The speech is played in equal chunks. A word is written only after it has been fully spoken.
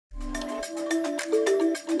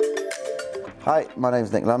Hi, my name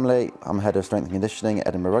is Nick Lumley. I'm Head of Strength and Conditioning at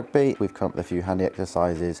Edinburgh Rugby. We've come up with a few handy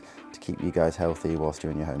exercises to keep you guys healthy whilst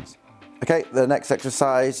you're in your homes. Okay, the next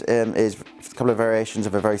exercise is a couple of variations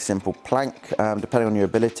of a very simple plank. Depending on your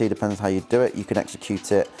ability, depends on how you do it. You can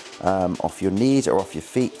execute it off your knees or off your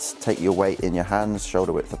feet. Take your weight in your hands,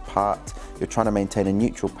 shoulder width apart. You're trying to maintain a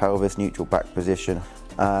neutral pelvis, neutral back position.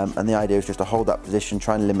 And the idea is just to hold that position,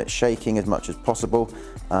 try and limit shaking as much as possible,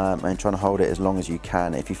 and trying to hold it as long as you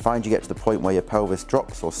can. If you find you get to the point where your pelvis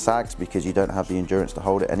drops or sags because you don't have the endurance to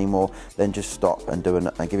hold it anymore, then just stop and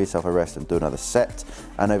give yourself a rest and do another set.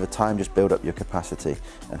 And over time, just build up your capacity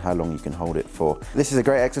and how long you can hold it for. This is a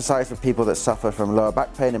great exercise for people that suffer from lower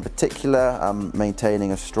back pain in particular.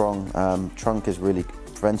 Maintaining a strong trunk is really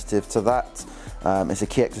preventative to that. It's a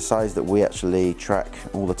key exercise that we actually track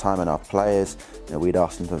all the time in our players. We'd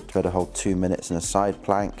ask them to try to hold 2 minutes in a side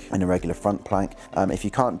plank and a regular front plank. If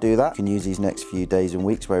you can't do that, you can use these next few days and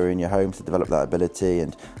weeks where you're in your home to develop that ability,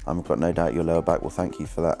 and I've got no doubt your lower back will thank you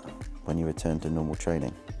for that when you return to normal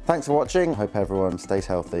training. Thanks for watching. Hope everyone stays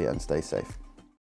healthy and stays safe.